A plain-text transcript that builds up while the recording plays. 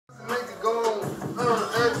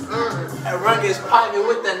run his pocket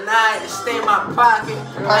with the knife, stay in my pocket.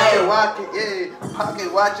 Pocket watching, yeah.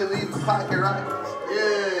 Pocket watching, leave the pocket rockets.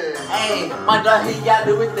 Yeah. Hey, my dog, he got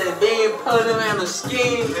it with that beam, put him in the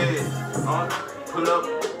skin. Yeah. Pull up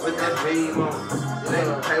with that beam on. They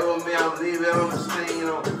can play with me, I'm leaving on the screen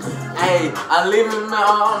on. Hey, I leave him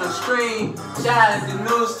on the screen. Shout out to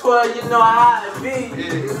News 12, you know how it be.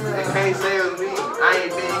 Yeah, they can't say it was me. I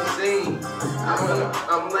ain't being seen.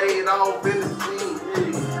 I'm laying off in the scene.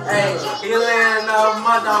 Hey, he laying off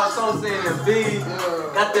my dog so in the B.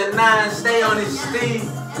 Got the 9, stay on his steed.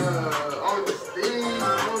 On the steed.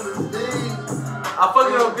 I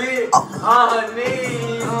fucking her bitch on her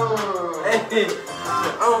knees. Hey,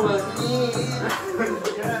 On my knees.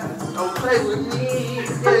 Don't play with me.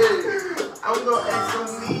 Yeah. I'm gonna act on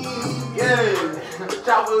me. Yeah.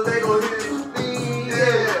 Choppers, they gon' hit his speed.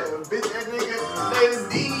 Yeah. Bitch, that nigga, they the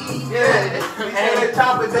D. Yeah. And the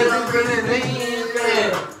choppers, they be grinning lean.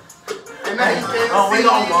 Yeah. And now he can't see. Oh, we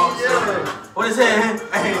gon' walk some. What is that?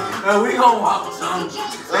 Hey, we gon' walk some.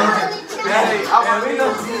 Hey, I'm we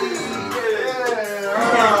gon' see.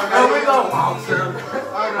 Yeah, we gon' walk some.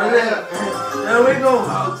 Yeah, we gon'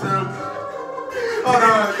 walk some. Hold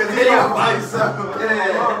on, cause he gon' bite some.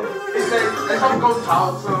 Yeah. He say, I'm gon'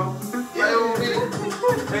 talk some. Yeah, with me.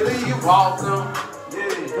 They leave you walk some.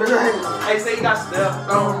 Yeah. Hey, say he got stepped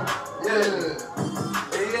on. Yeah.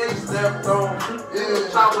 Hey, he ain't stepped on. Yeah.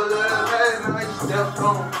 Chopper little ass, now he stepped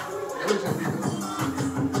on.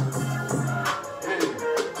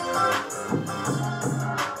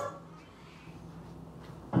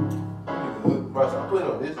 Bro, so I'm putting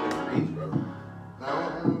on this nigga reach, bro. Nah, I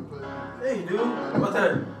don't put it. Hey, dude. What's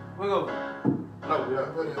that? We go. No, we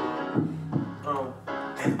don't put it.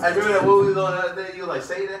 I remember that what we was on the other day. You like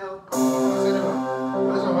say that hoe? Say that hoe.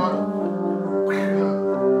 That's so hard.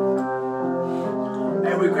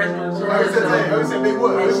 Hey, we crashing the train. I said big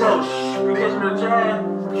what? Hey, so, we crashing the train.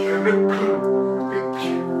 Big.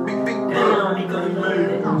 Damn,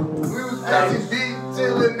 we was catching deep,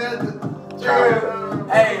 chilling at the trail.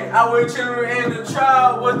 Hey, I went chilling in the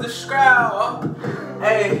trial with the scribe.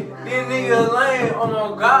 Hey, these niggas lame, oh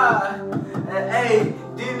my God. And hey,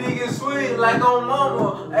 these niggas sweet like on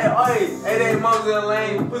mama. Hey, they mother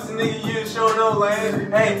lame. Pussy nigga, you show no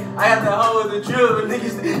lane. Hey, I have to hold the drill, but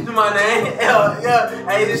niggas do my name. Yeah,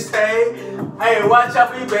 hey, this stay. Hey, watch out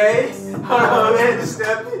for you, babe. Hold on, man, this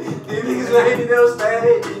step. These niggas lame, they'll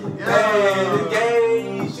stay. Hey, the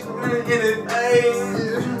game, shoot them in the face.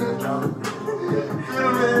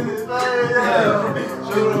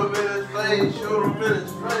 Shoot him in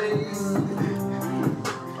his face.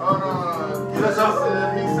 Hold on. Yes,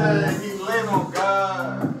 he said he lame on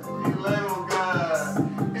God. He lame on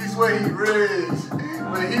God. He swear he rich,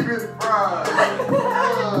 but he really fried.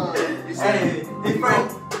 He said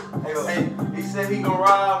he said he gon'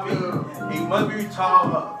 rob me. He must be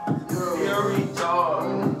retarded. He a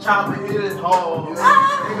retard. Chopper hit his hard.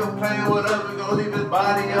 Nigga playing with us, we gon' leave his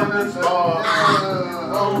body up his bar.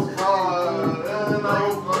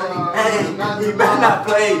 Hey, he better not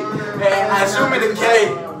play. Hey, I shoot me the K.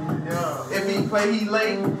 If he play, he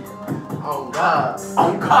late. Oh God.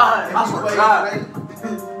 Oh God. If I he swear play, to God. he late.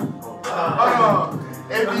 Hold on.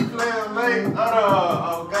 If he playing late, hold on.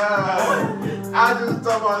 Oh God. I just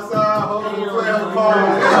told myself, hold on, play a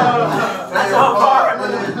part. That's our part.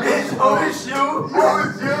 Bitch, who is you? Who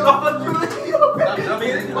is you? What the fuck you?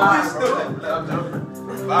 Bitch, who is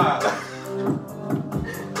you? Bye.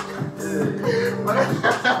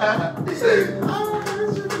 He said,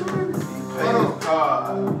 play his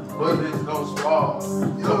card, but it's gon' spoil.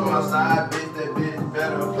 Come outside, bitch, that bitch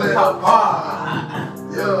better play her part.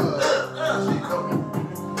 Yeah. She coming.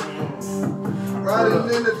 Riding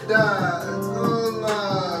in the Dodge, on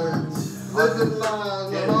lines, living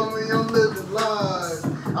lines, homie, I'm living lines.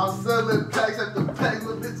 I'm selling packs at the pack,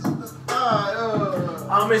 my bitches the fire.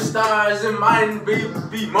 I'm in stars and mine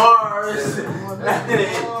be Mars. I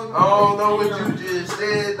don't know what you just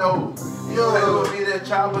said though. You play with me, that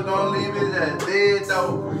chopper don't leave it that dead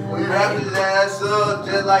though. We wrap his ass up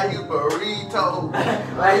just like you burrito.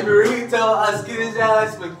 Like burrito, I skin his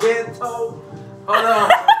ass like spaghetti. Hold on.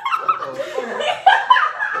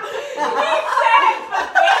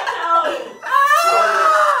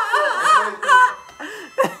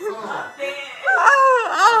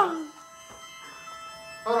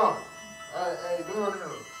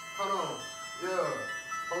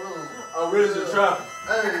 I'm really a trapper.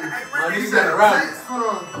 Hey, my niggas got a rap. Hold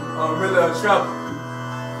on. I'm really a trapper.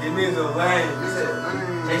 These niggas are lame. He said,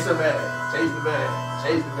 Chase the bag, chase the bag,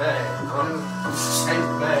 chase the bag. Chase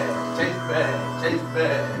the bag, chase the bag, chase the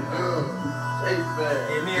bag. Chase the bag.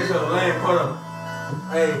 These niggas are lame. Hold on.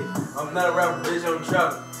 Hey, I'm not a rapper, bitch. I'm a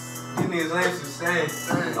trapper. These niggas ain't insane.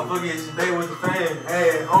 I forget your day with the fame. Hey,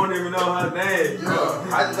 I don't even know her name.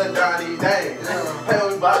 Yeah, I just let down these days. Hey,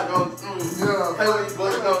 when you about to go, hey, when you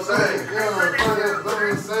boys gonna sing. Yeah, fucking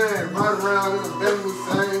insane. Right around in the belly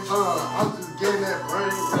same time. I'm just getting that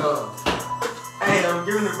brain. Hey, I'm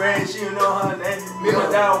giving the brand, she don't know her name. Me and my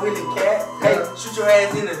dog with the cat. Hey, shoot your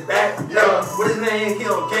ass in the back. Yeah. What his name? He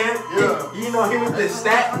on camp. Yeah. You know him with the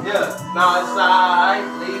stack. Yeah. Nah, it's alright.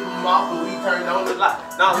 Leave him off when we turned on the light.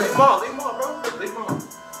 Nah, leave him off, bro. Leave him off.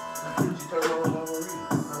 You turn on the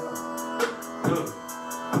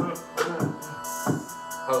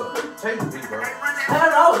hold up. Take the beat, bro. Man,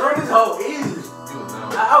 I was running this hoe easy. You was now.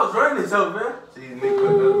 I was running this hoe, man. See, nigga, put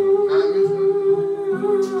another.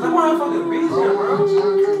 That motherfucking beat, bro.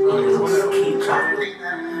 Keep chopping.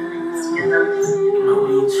 You know we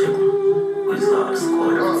ain't tripping. We just got a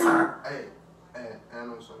squad of fire. Hey,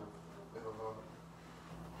 and I'm sorry.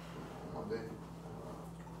 My baby.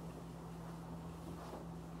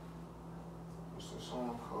 What's the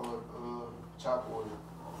song called? Chop Order.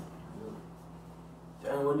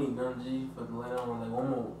 Damn, what need done, G? Fucking lay down like one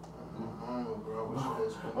more. Bro, I wish I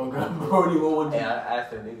had spent. Oh, God, Brody, one more. Hey, I asked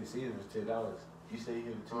that nigga see it was $10. You say he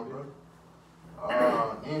hit $2, bro? It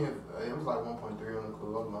was like 1.3 on the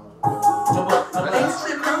club. Thanks to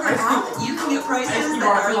the program app, you can get prices that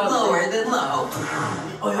are lower than low.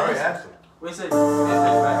 Oh, I already yeah. asked him. Wait a second.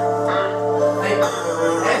 Hey,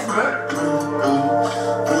 Ask me, bro.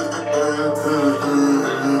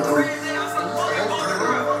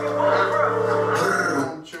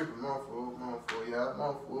 I'm tripping, my fault. Yeah, my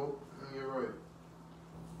fault.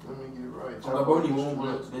 Let me get right. Oh, Brody, one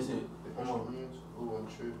more. That's it. One more. Ooh, I'm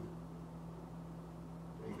tripping.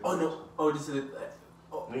 Oh, no. Oh, this is it.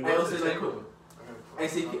 Oh, I also like quick. I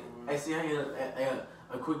see, I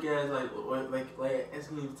a quick ass like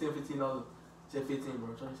asking me $10-15. Said 15, bro.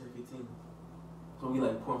 Trying to say 15. So we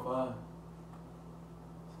like 0.5.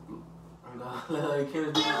 Like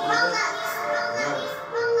can't do that.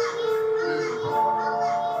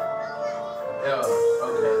 Yeah,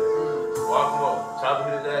 okay. Walk him up. Chop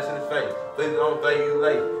him his ass in the face. Please don't think you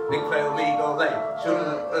late. Big play with me, you gon' lay. Shoot him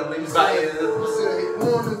and leave his body. He said he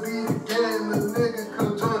wanna be the game, the nigga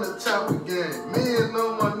come join the chopper gang. Me and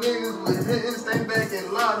all my niggas with hitting, stay back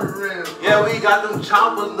in lottery. Yeah, we got them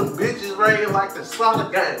choppers, them bitches raiding like the slaughter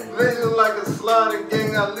gang. Nigga like a slaughter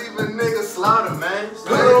gang, I leave a nigga slaughter, man.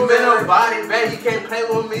 Put him in a body bag, he can't play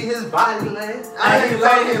with me, his body lane. I ain't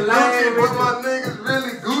talking Gucci, lame, but my niggas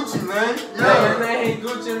really Gucci, man. Yeah, man, ain't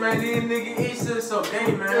Gucci, man. These niggas eat so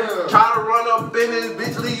gay, man. Yeah. Try to run up in this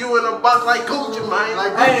bitch, leave you in a box like Gucci, man.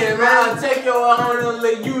 Like Hey, Gucci, man, I'll take your home and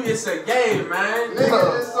let you. It's a game, man.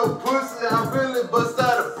 Nigga, it's so pussy, I really bust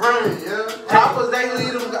out a brain, yeah. Choppers, they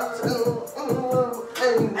lead them guys.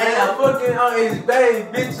 Hey, I fucking on his baby,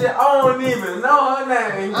 bitch. I don't even know her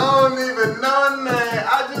name. I don't even know her name.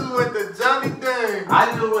 I just went to Johnny Dang. I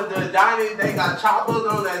just went to Donnie, they got choppers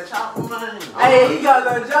on that chopper, man. Hey, he got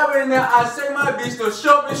a job in there. I say my bitch to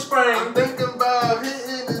shopping I'm spring. thinking about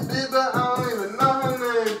hitting this bitch, but I don't even know her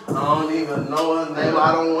name. I don't even know her name.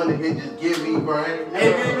 I don't want to hit, just give me brain.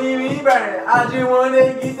 Hey, give me brain. I just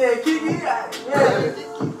wanna get that kiki. Yeah.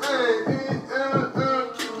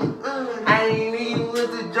 I ain't even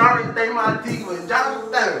with the Johnny, they my teeth with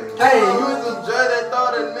Jonathan. Hey, you was a judge that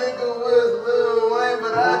thought a nigga was Lil Wayne,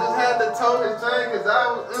 but I just had to talk his chain cause I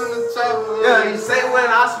was in the chopper. Yeah, you say when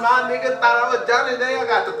I smile, nigga thought I was Johnny, then I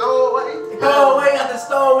got to throw away. Throw away, got the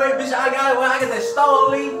stowaway, bitch. I got that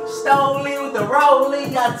stoley with the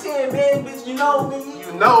rollie. Got 10 men, bitch. You know me.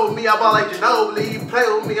 You know me, I ball like Ginobili. You play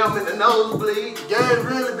with me, I'm in the nosebleed. Game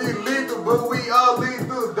really be lethal, but we all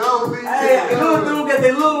lethal, don't we? Hey, little dude got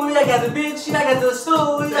the Louis. I got the bitch. I got the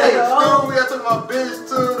stool. Hey, Stewie, I took my bitch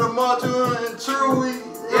to the Marjorie and Chewy.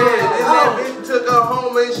 Yeah, then that bitch took her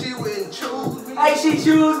home and she wouldn't choose me. Hey, she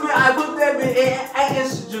choose me. I put that bitch in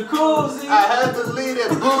jacuzzi. I had to leave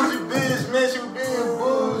that bougie bitch, man, she was being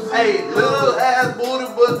bougie. Hey, little ass booty,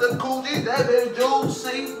 but the coochie, that bitch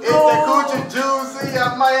juicy. If that coochie juicy,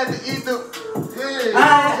 I might have to eat the... Yeah,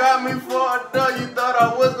 you got me for a dog, you thought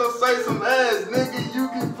I was gonna say some ass. Nigga, you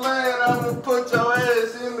keep playing, I'ma put your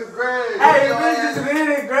ass in the grave. Hey, bitch, just in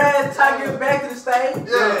the grass, talking back to the stage.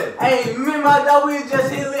 Yeah. Hey, me and my dog, we just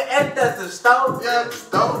hit it at the stove. Yeah, the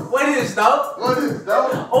stove. What is stove? What is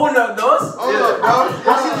dope? Uno, dos. Oh, no, dog. I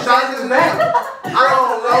see the shot his neck. I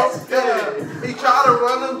don't know. Yeah. He tried to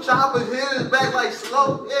run them choppers, hit his back like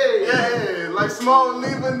slow. Yeah, like smoke,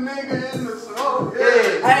 leave a nigga in the smoke.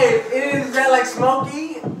 Yeah. Hey, it is that like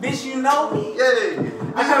Smokey? Bitch, you know me. Yeah.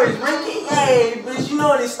 I heard it's Ricky. Hey, bitch, you know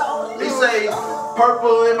what he stole. He say,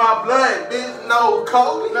 purple in my blood, bitch. No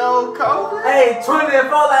Kobe. No Kobe. Hey, 24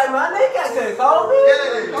 like my nigga couldn't call me.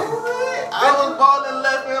 Yeah. I was balling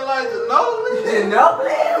left and like Ginobili.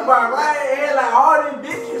 Ginobili, but right here like all them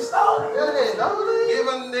bitches stolen. Yeah, Ginobili. Give a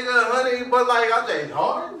nigga honey, but like I say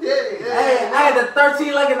hard. Yeah. Hey, I had the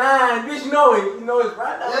 13 like a 9, bitch. You know it. You know it's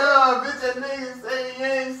right now. Yeah, bitch. That nigga say you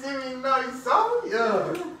ain't see me, know you saw me.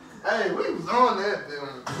 Yeah. Hey, we was on that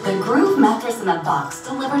film. The Groove mattress in a box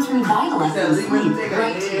delivered through Vitalists and sleep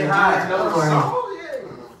right to your door.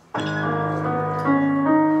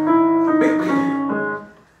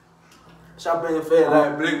 Shop in fed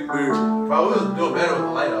like Blackberry. Bro, we was doing better with the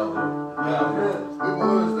light out though. Yeah, man. We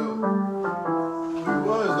was though.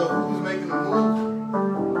 Who was making the move?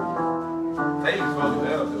 They was fucking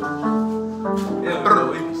hell though. Yeah, bro,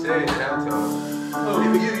 we be saying that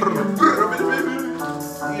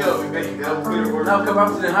yo, we make that put it work. No, come up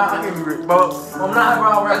to the house. I can't be rich, bro. I'm not high bro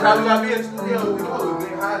right now. now. We gotta be in the studio. We know we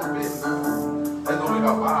high as a bitch now. That's when we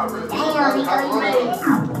got five ready. Hey, are you ready?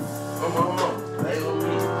 Come on. They on me.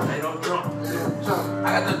 They don't drum. Yeah, jump. I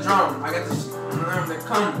got the drum. I got the drum that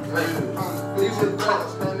come. Leave it down,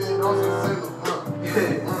 stand in on some single run. Yeah.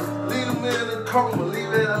 Leave them in the coma,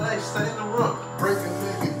 leave it in like stand the run. Break a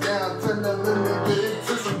nigga down, turn that little nigga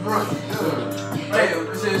into some run. Yeah. Hey,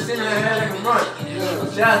 this is sitting there had like a run.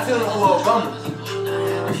 Yeah. Shout out to him or Obama.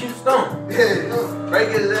 The shoot stone. Yeah. Break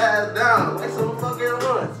his ass down, like some fucking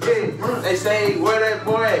runs. Yeah. They say, where that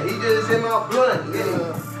boy at? He just in my blunt.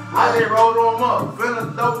 Yeah. I just rolled him up,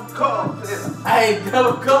 finna double cup. Hey,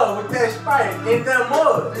 double cup with that Sprite in that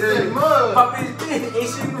mud. Yeah, mud. Pop his dick and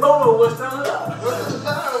she know what's the love. What's the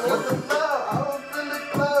love? What's the love? I was in the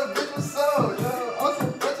club, bitch, what's up? Yeah. I'm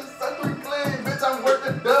some bitches sucking clean, bitch, I'm worth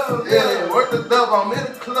the dub. Yeah, worth the dub, I'm in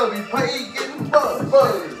the club, he paid, getting buzzed.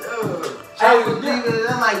 I was leaving it,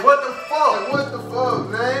 I'm like, what the fuck? Like, what the fuck,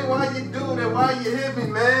 man? Why you do that? Why you hit me,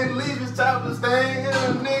 man? Leave his chopper staying in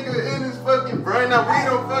a nigga in his fucking brain. Now we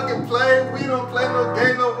don't fucking play. We don't play no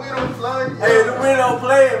game, no, we don't play. Hey, we don't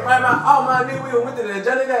play it. All my niggas, we went to the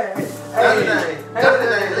Johnny Day. Johnny Day.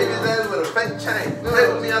 Leave his ass with a fake chain. Play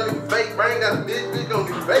with me, I leave fake brain. Got a bitch gonna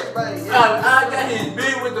be fake brain. Yeah. I got his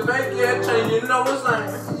beat with the fake chain, you know what's saying?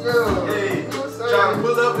 Yeah. Trying to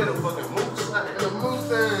pull up in a fucking Mustang. In a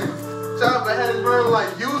Mustang. Chopper had his run like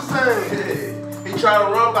Usain. Yeah. He tried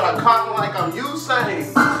to run, but I caught him like I'm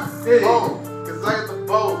Usain. Yeah. Cause I got the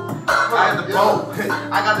boat. I got the boat.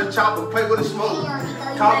 I got the chopper, play with the smoke.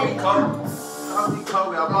 Call me Kobe. Call me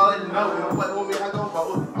Kobe. I'm already know. You don't play with me, I go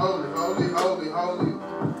bold. Holy.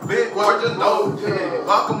 Big word, just know. Yeah.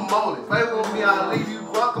 Guacamole. Play with me, I'll leave you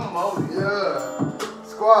guacamole. Yeah.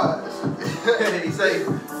 Squad. He say,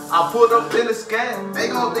 I pulled up in the scat, they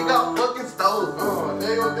gon' think I fucking stole.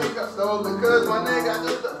 They gon' think I stole it, cause my nigga, I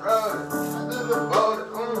just bought it.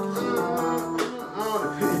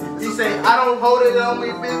 He say, I don't hold it on me,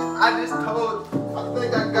 bitch, I just told it. I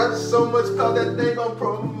think I got so much cause that they gon'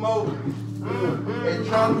 promote it. They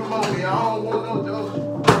tryna promote me, I don't want no jokes.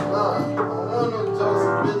 I don't want no jokes,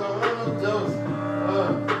 bitch, I don't want no jokes.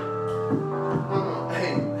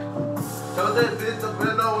 Hey, tell that bitch to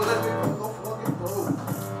bend over, let me go fucking go.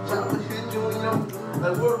 Chopper hit you in your,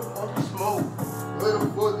 like where the fuck you smoke? Where the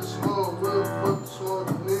fuck you smoke? Where the fuck you smoke?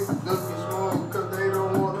 The niggas ducky smoke, cause they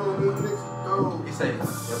don't want no new niggas to go. He say,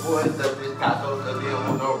 your boy duck this taco cause he don't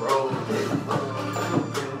want no roll.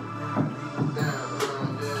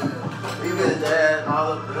 Leave it there,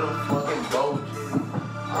 all up in them fucking boat.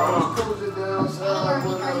 I was cruising down south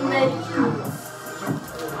with the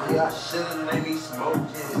yeah, I should've made me smoke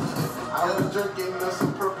it. I was drinking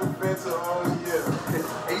some purple Fanta on, yeah.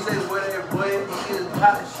 He said, where that boy, he is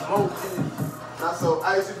hot smoking. Not so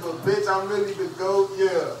icy, but bitch, I'm really the GOAT,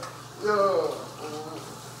 yeah.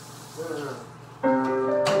 I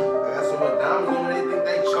got so much diamonds on, they think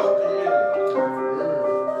they choking, yeah.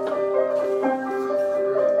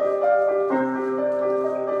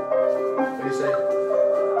 What he say?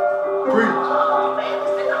 Preach.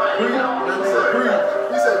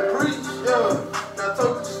 He said preach, yeah. Now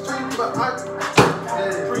talk to the street, but I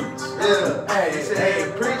preach, yeah. He said, hey,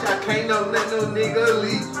 preach, I can't let no nigga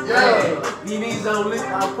leak, yeah. These niggas don't leak, I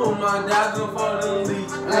put my dogs on for them leak,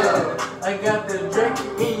 yeah. I got the drink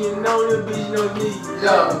and you know the bitch no need,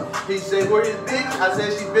 yeah. He said, where is bitch? I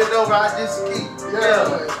said, she bent over, I just keep, yeah.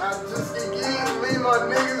 I just keep leave my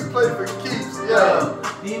niggas play for keeps, yeah.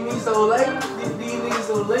 These niggas so late, these niggas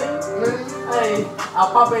so late. Hey, I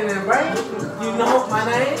pop in the brain. You know my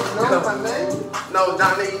name? Know my name? No,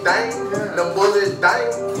 Johnny Dang. Yeah. Them bullets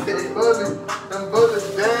dang. Them bullets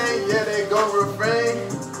dang. Yeah, they go refrain.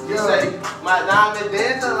 You say, my diamond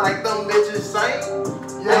dancing like them bitches sing.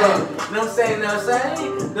 Yeah. Them saying,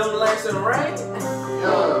 them like some rain.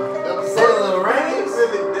 Say a little rain.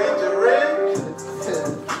 Really dangerous.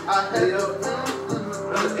 I hate you.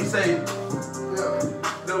 He say,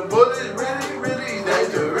 the bullets really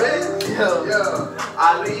dangerous. I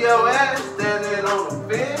leave your ass standing on the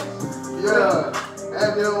bench.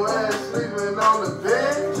 Have your ass sleeping on the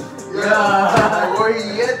bench. Like where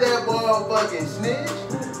he at that motherfucking snitch.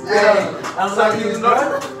 I'm like, his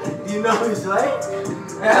brother. Do you know his name?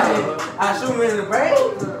 I shoot him in the brain.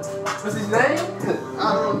 What's his name? I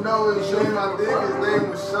don't know his name. I think his name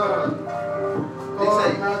was Sean. Called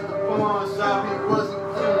him at the pawn shop. He wasn't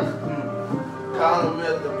Caught him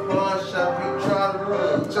at the pawn shop. He tried to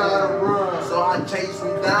run. So I chased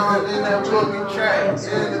him down in that fucking track.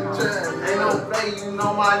 Ain't no play, you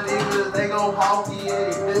know my niggas, they gon' hawk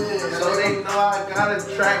yeah. So they know I got a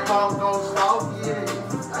track called gon' stalk yeah.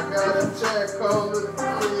 I got a track called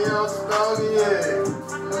Young Stalk,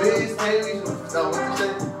 Bitch say me, no, what you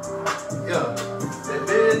say? Yeah. That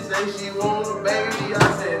bitch say she want a baby, I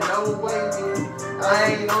said no way. I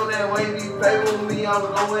ain't on that way, you play with me, I'm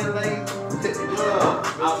going late.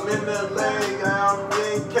 I'm in the lane, I'm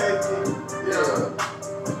getting cakey.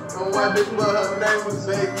 No white bitch, but her name was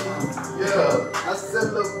Becky. I said,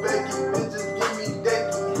 look, Becky, bitches give me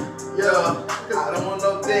Decky. I don't want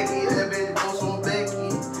no Becky, that bitch wants some Becky.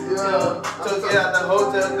 Took it out the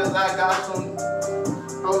hotel cause I got some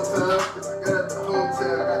hotel. Cause I got at the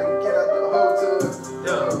hotel, I gotta get out the hotel.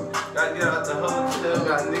 Gotta get out the hotel,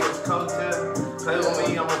 got niggas coattail. Play with me,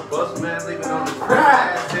 I'm a bus man, living on the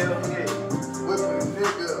grass hill, Whipping a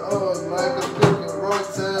nigga up like a freaking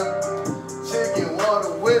rotel. Chicken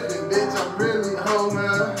water whipping, bitch, I'm really hold him.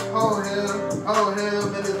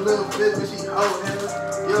 And his little bitch, when she hold him.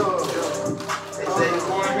 They say you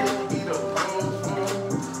want him, he the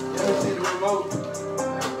you see the remote.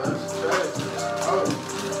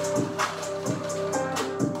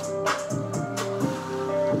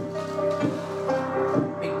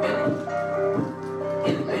 Big Billy.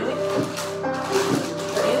 In the Billy.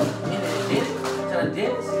 In the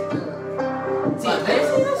dentist. See a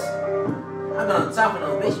business? I'm on top of no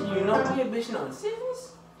bitch. You know me, a bitch, no Simmons.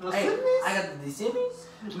 Hey, I got the Simmons.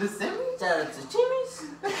 The Simmons? Shout out to Jimmy's.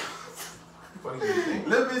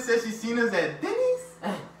 Little bitch said she seen us at Denny's.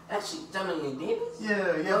 Hey, that shit jumping in Denny's? She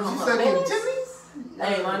sucking Jimmy's.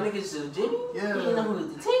 Hey, my niggas is Jimmy. You know who's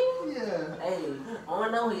the Timmy? Hey, I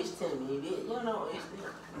don't know who's Timmy. You know it's Timmy.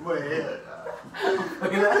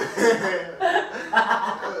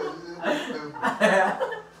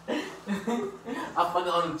 I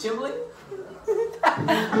fucking on the chimney.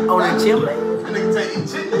 On the chimney. That nigga taking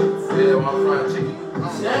chickens. Yeah, my fried chicken.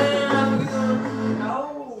 Damn, no.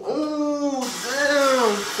 Ooh,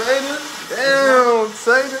 damn, Tater. Damn,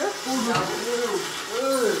 Tater.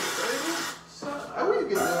 Where you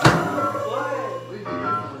get that?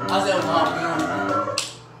 I said,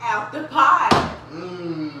 Out the pie.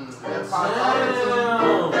 That pie.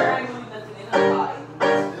 There ain't really nothing in the pie.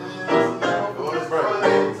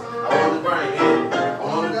 I want the brain.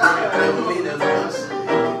 Play with me, that's what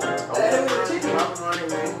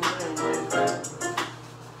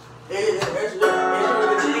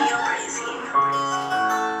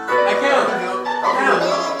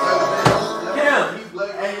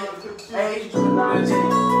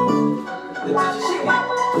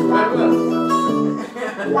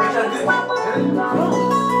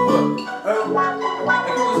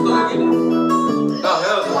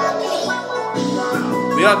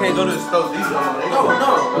We all can't go to the store. These no.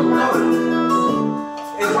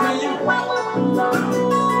 It's me and you.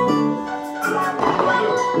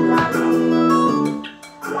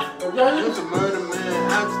 It's a murder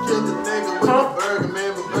man. I just killed the nigga with the burger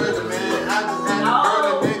man, but burger man. I just had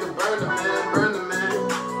to burn the man.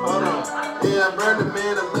 Hold on. Yeah, I burned the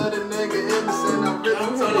man. I love the nigga innocent. I really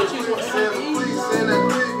told him quick, send that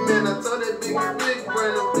quick man. I told that big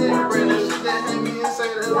brain. That shit that had me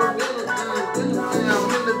insane. That I'm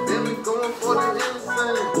in the Bentley going for the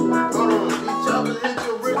insane. Hold on. These choppers hit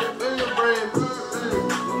your brain.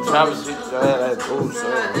 Travis, that old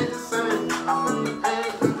son.